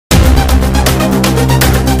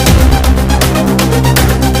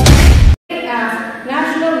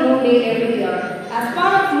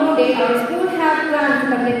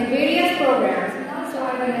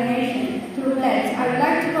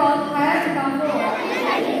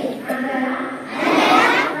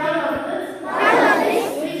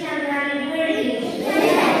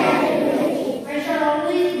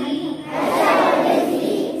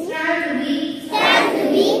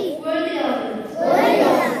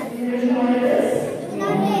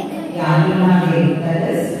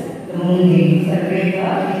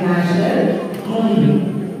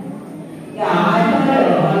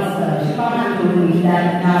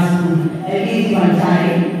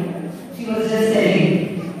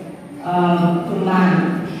to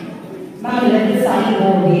man. Man, let the sun go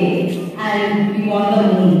away and we want the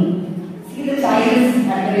moon. See the child's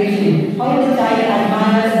admiration. How the child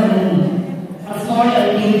admires the moon. A small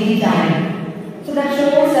baby child. So that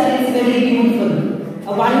shows that it's very beautiful. A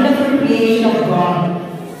wonderful creation of God.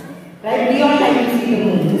 Right? We all like to see the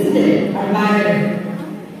moon, isn't it? Admire it.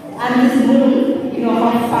 And this moon, you know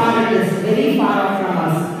how far it is. Very far from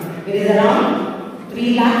us. It is around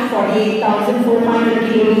 3,48,400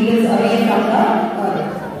 kilometers away from the Earth.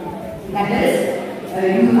 That is,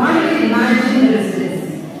 you can't even imagine the distance.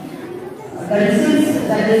 The distance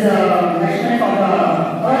that is a measurement of the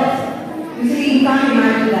Earth, you see, you can't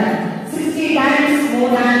imagine that. 60 times more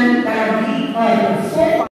than that of the Earth. So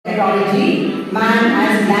far technology, man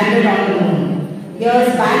has landed on the moon. Years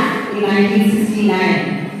back in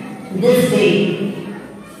 1969, this day,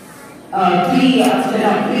 three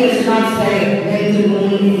astronauts went to the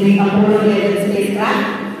moon in the Apollo 11 spacecraft.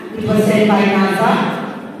 It was sent by NASA.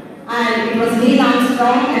 And it was Neil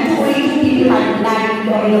Armstrong and 42 people had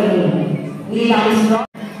landed on the moon. Neil Armstrong.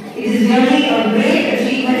 It is really a great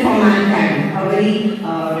achievement for mankind. A very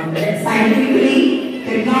scientifically,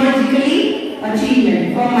 technologically achievement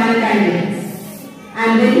for mankind.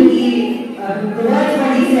 And then the words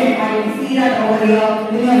what he said, I can see that over here.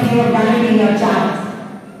 You have done it in your charts.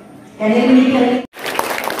 Can anybody tell me?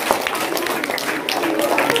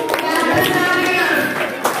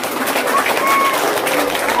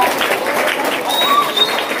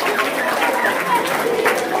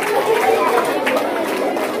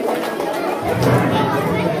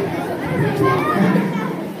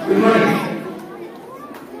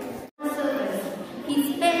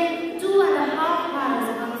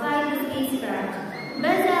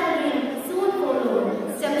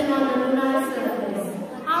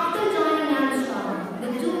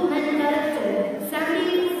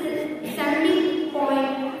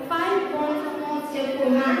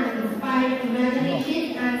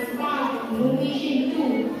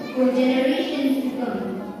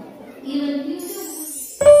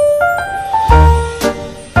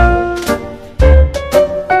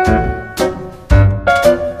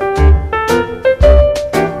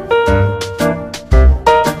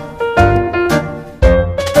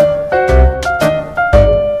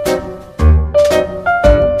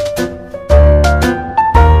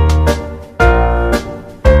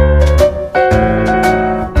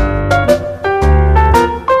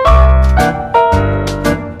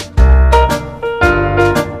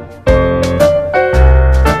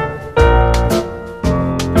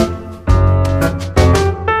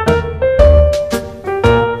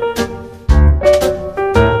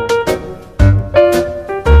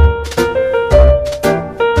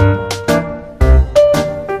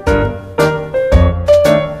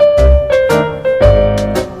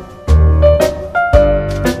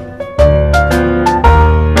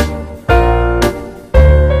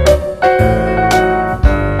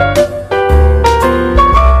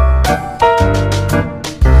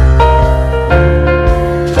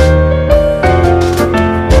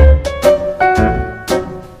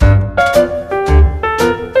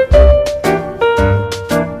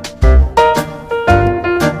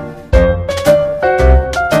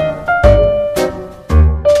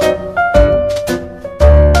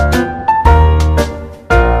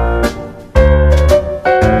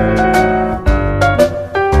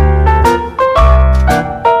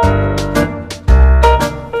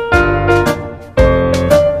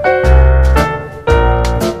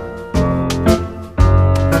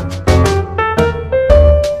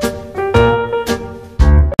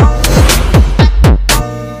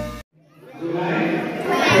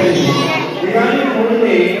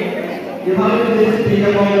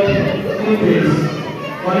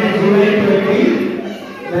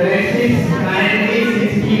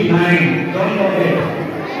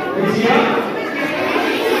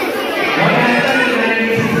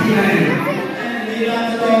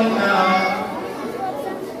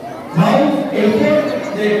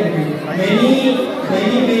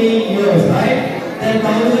 Many years, right? There are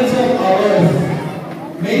thousands of hours.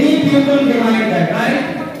 Many people behind that, right?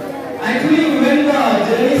 Actually, when the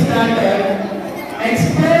journey started,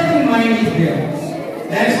 exploring mind is there.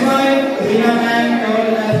 That's why Rina Man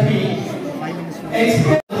called as me.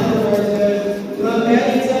 Explore. So there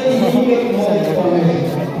is a need more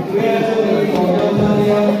information. We are so many programs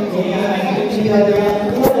here,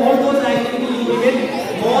 so all those activities you get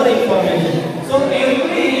more information. So every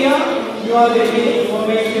area you are getting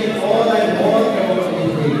information more and more about this.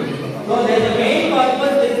 So the main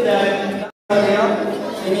purpose is that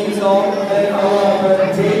singing song, then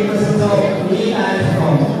our great person of Neil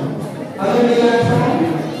Armstrong. Hello Neil Armstrong.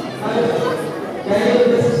 Hello. Can you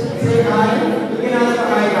just say hi? You can ask for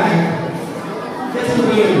hi back. Just to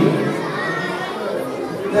me.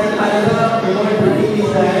 Then another moment routine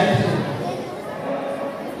is that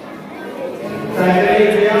Saturday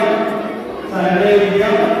India,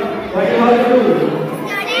 what you have to do?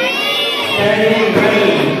 Study well.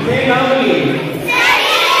 Say loudly.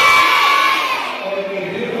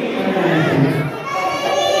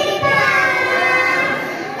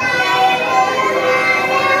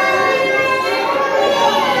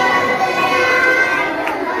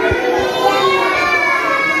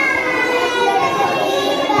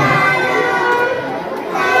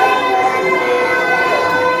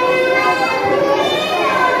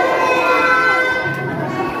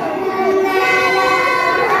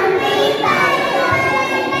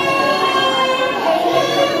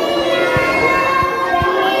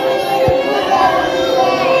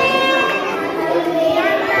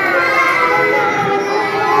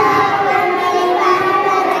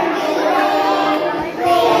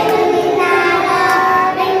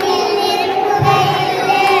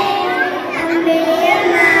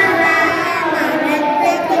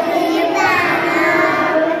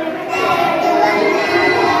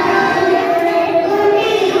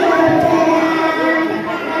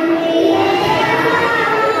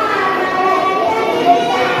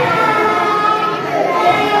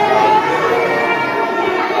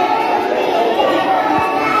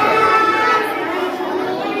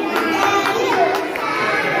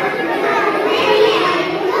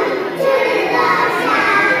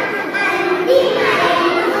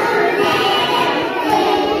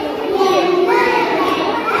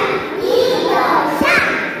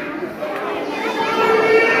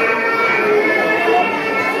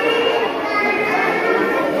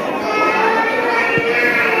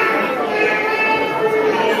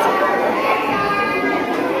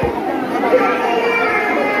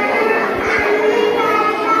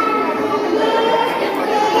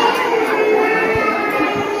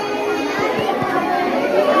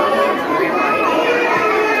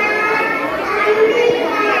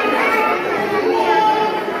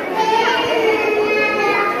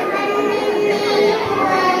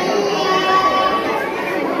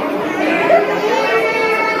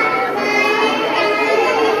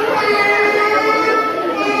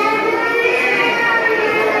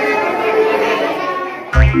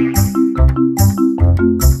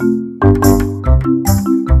 Okay,